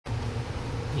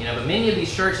You know, but many of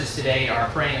these churches today are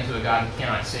praying unto a God who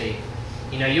cannot save.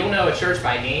 You know, you'll know a church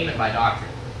by name and by doctrine.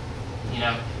 You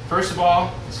know, first of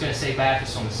all, it's going to say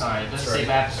Baptist on the sign. It doesn't say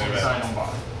Baptist on the sign, don't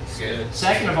bother. Good.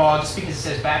 Second of all, just because it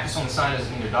says Baptist on the sign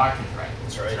doesn't mean their doctrine's right.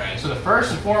 That's right. So the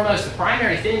first and foremost, the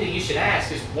primary thing that you should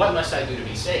ask is, what must I do to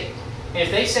be saved? And if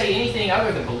they say anything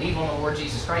other than believe on the Lord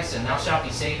Jesus Christ and thou shalt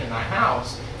be saved in thy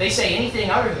house, if they say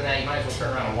anything other than that, you might as well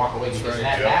turn around and walk away, because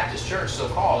that Baptist church,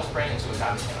 so-called, is praying to a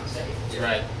God that cannot save. You're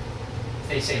right. If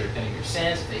they say repent of your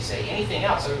sins, if they say anything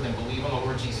else other than believe on the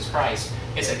Lord Jesus Christ,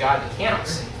 it's a God that cannot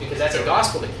save, because that's a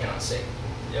gospel that cannot save.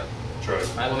 Yep. That's right.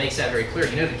 The Bible makes that very clear.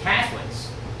 You know, the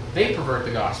Catholics, they pervert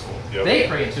the gospel. Yep. They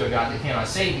pray to a God that cannot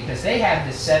save, because they have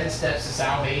this 7 steps to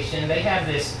salvation. They have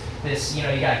this, you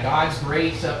know, you got God's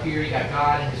grace up here, you got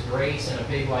God and His grace, and a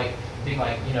big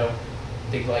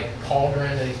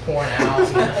cauldron that He's pouring out.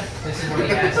 You know? This is what He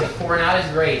has. He's pouring out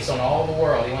His grace on all the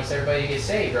world. He wants everybody to get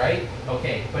saved, right?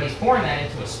 Okay, but He's pouring that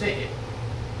into a spigot.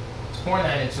 He's pouring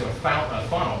that into a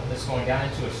funnel that's going down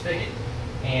into a spigot.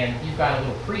 And you've got a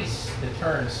little priest that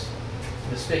turns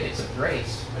the spigots of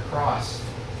grace across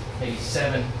maybe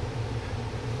 7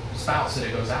 spouts that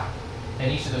it goes out.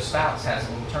 And each of those spouts has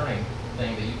a little turning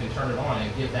thing that you can turn it on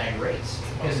and give that grace.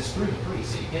 Because it's through the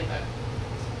priest that you get that.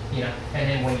 You know, and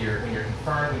then when you're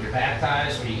confirmed, when you're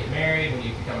baptized, when you get married, when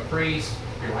you become a priest,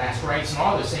 your last rites and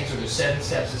all those things are those 7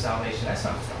 steps to salvation. That's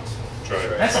not the gospel. That's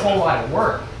right. That's a whole lot of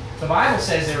work. The Bible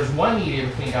says there is one mediator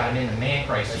between God and men, the man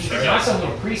Christ Jesus. right. Not some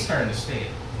little priest turning the spigot.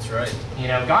 That's right. You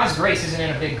know, God's grace isn't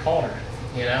in a big cauldron.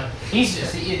 You know, He's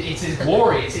just, it's His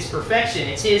glory, it's His perfection,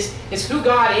 it's who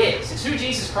God is, it's who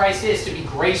Jesus Christ is, to be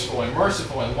graceful and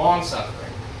merciful and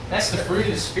long-suffering. That's the fruit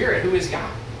of the Spirit. Who is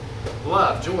God?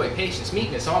 Love, joy, patience,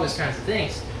 meekness, all those kinds of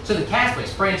things. So the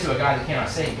Catholics pray to a God that cannot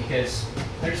save because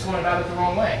they're just going about it the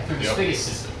wrong way, through the spigot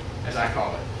system, as I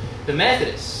call it. The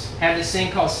Methodists have this thing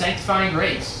called sanctifying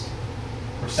grace,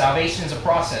 where salvation is a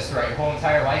process throughout your whole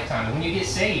entire lifetime. And when you get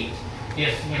saved,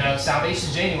 if salvation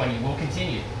is genuine, you will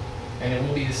continue. And it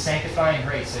will be the sanctifying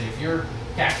grace, that if you're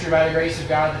captured by the grace of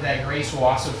God, that grace will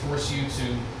also force you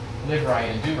to live right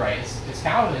and do right. It's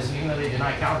Calvinism, even though they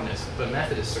deny Calvinism, but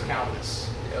Methodists are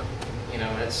Calvinists. Yep. You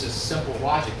know, that's just simple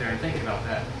logic there and thinking about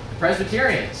that. The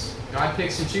Presbyterians, God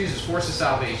picks and chooses, forces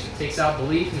salvation, takes out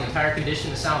belief in the entire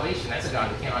condition of salvation. That's a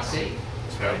God that cannot save.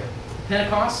 That's right. The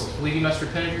Pentecostals believe you must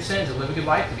repent of your sins and live a good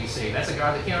life to be saved. That's a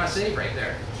God that cannot save right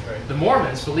there. That's right. The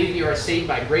Mormons believe you are saved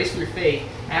by grace through faith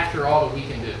after all that we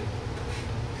can do.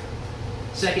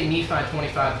 2 Nephi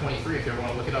 25:23, if you ever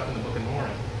want to look it up in the Book of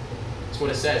Mormon. That's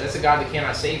what it says. That's a God that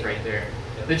cannot save right there.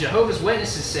 Yep. The Jehovah's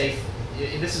Witnesses say,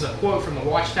 this is a quote from the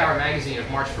Watchtower magazine of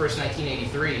March 1st,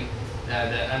 1983,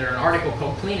 under an article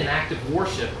called Clean and Active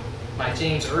Worship by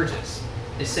James Urgis.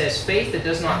 It says, faith that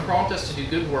does not prompt us to do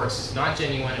good works is not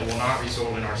genuine and will not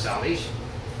result in our salvation.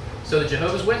 So the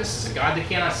Jehovah's Witnesses, a God that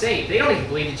cannot save, they don't even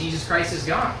believe that Jesus Christ is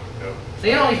God. Yep.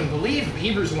 They don't even believe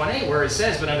Hebrews 1:8 where it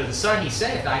says, but under the Son He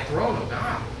saith, thy throne, O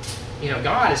God. You know,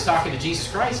 God is talking to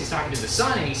Jesus Christ, He's talking to the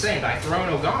Son, and He's saying, thy throne,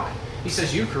 O God. He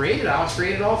says, you created, I was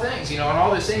created all things. You know, and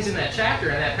all those things in that chapter,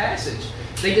 in that passage,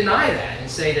 they deny that and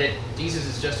say that Jesus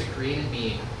is just a created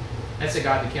being. That's a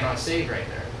God that cannot save right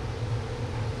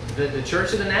there. The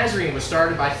Church of the Nazarene was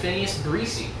started by Phineas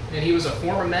Breesy, and he was a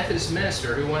former Methodist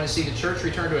minister who wanted to see the church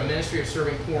return to a ministry of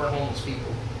serving poor and homeless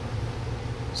people.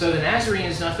 So the Nazarene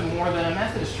is nothing more than a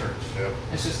Methodist church. Yep.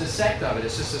 It's just a sect of it.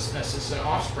 It's just an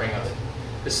offspring of it.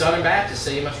 The Southern Baptists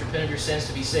say you must repent of your sins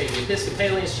to be saved. The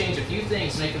Episcopalians change a few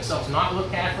things to make themselves not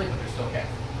look Catholic, but they're still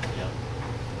Catholic. Yep.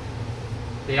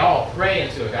 They all pray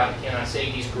into a God that cannot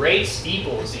save. These great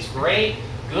steeples, these great,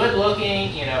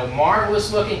 good-looking,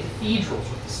 marvelous-looking cathedrals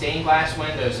with the stained glass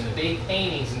windows and the big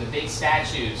paintings and the big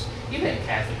statues. You've been in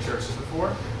Catholic churches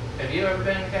before. Have you ever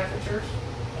been in a Catholic church?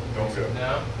 Don't go.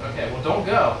 No? Okay, well, don't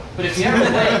go. But if you ever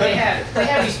been, they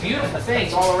have these beautiful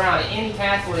things all around any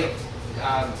Catholic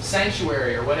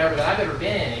sanctuary or whatever that I've ever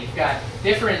been in. And you've got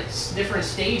different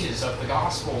stages of the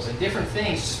Gospels and different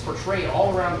things just portrayed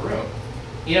all around the room.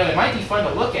 You know, it might be fun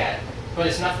to look at, but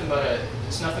it's nothing but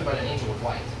an angel of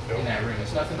light in that room.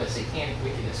 It's nothing but satanic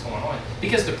wickedness going on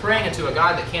because they're praying into a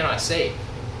God that cannot save.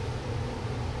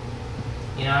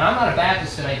 You know, and I'm not a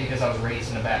Baptist tonight because I was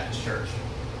raised in a Baptist church.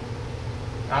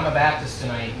 I'm a Baptist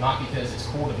tonight not because it's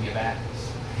cool to be a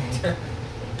Baptist.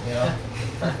 You know,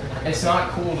 it's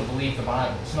not cool to believe the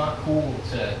Bible. It's not cool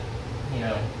to,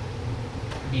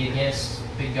 be against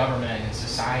big government and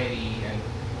society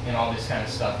and all this kind of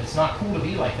stuff. It's not cool to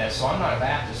be like that. So I'm not a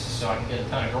Baptist so I can get a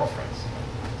ton of girlfriends.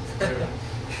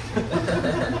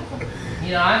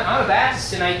 I'm a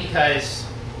Baptist tonight because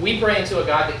we pray into a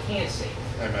God that can save.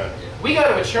 Amen. We go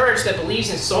to a church that believes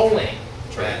in soul winning.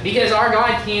 Right. Because our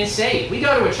God can save. We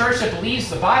go to a church that believes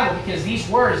the Bible because these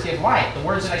words give life. The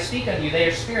words that I speak unto you, they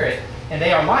are spirit and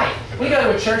they are life. We go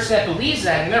to a church that believes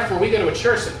that, and therefore we go to a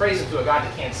church that prays unto a God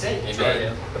that can save.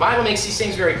 Amen. The Bible makes these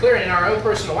things very clear, and in our own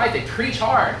personal life, they preach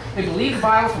hard. They believe the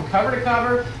Bible from cover to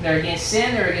cover. They're against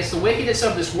sin. They're against the wickedness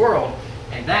of this world.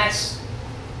 And that's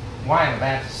why I'm a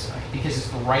Baptist tonight, because it's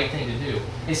the right thing to do.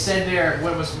 It said there,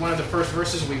 what was one of the first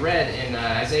verses we read in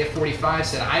Isaiah 45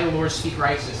 said, I, the Lord, speak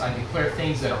righteousness. I declare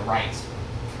things that are right.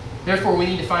 Therefore, we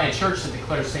need to find a church that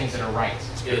declares things that are right.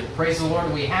 It's good. Praise the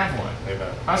Lord, we have one.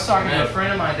 Amen. I was talking to a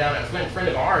friend of mine a friend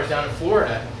of ours down in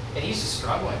Florida, and he's just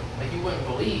struggling, like you wouldn't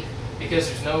believe, because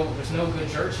there's no good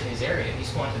church in his area. He's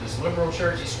going to this liberal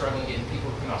church. He's struggling getting people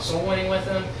to come out soul winning with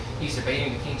him. He's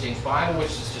debating the King James Bible,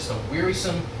 which is just a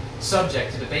wearisome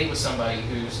subject to debate with somebody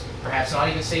who's perhaps not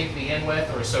even saved to begin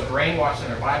with, or is so brainwashed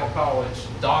in their Bible college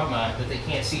dogma that they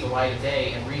can't see the light of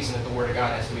day and reason that the Word of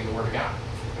God has to be the Word of God.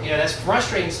 You know, that's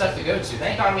frustrating stuff to go to.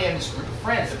 Thank God we have this group of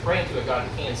friends that pray to a God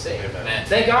who can save. Amen.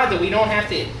 Thank God that we don't have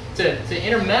to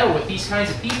intermeddle with these kinds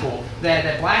of people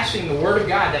that blaspheme the Word of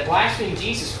God, that blaspheme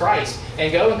Jesus Christ,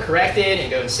 and go and correct it,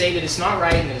 and go and say that it's not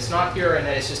right, and that it's not pure, and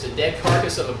that it's just a dead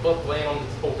carcass of a book laying on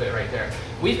the pulpit right there.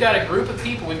 We've got a group of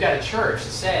people, we've got a church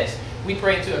that says we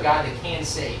pray to a God that can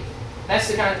save. That's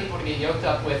the kind of people to get yoked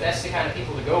up with. That's the kind of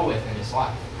people to go with in this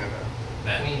life.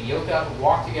 Amen. We need to yoke up and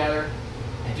walk together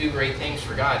and do great things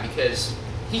for God, because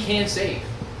He can save.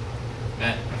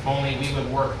 Amen. If only we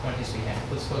would work on His behalf.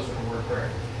 Let's close with a word of prayer.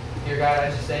 Dear God,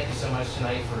 I just thank you so much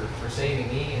tonight for saving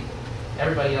me and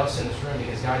everybody else in this room,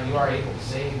 because God, you are able to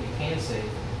save and you can save.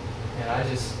 And I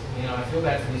just, I feel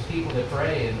bad for these people that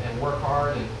pray and work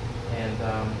hard and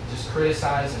just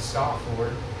criticize and scoff,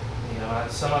 Lord.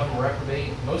 Some of them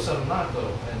reprobate, most of them not,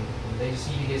 though. And they just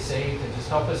need to get saved, and just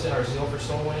help us in our zeal for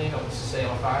soul winning. Help us to stay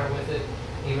on fire with it.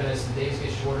 Even as the days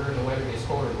get shorter and the weather gets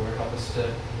colder, Lord, help us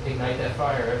to ignite that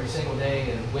fire every single day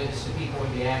and witness to people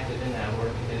and be active in that,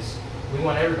 Lord, because we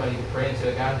want everybody to pray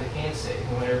into a God that can save.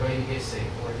 We want everybody to get saved,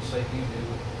 Lord, just like you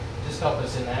do. Just help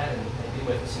us in that and be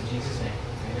with us in Jesus' name.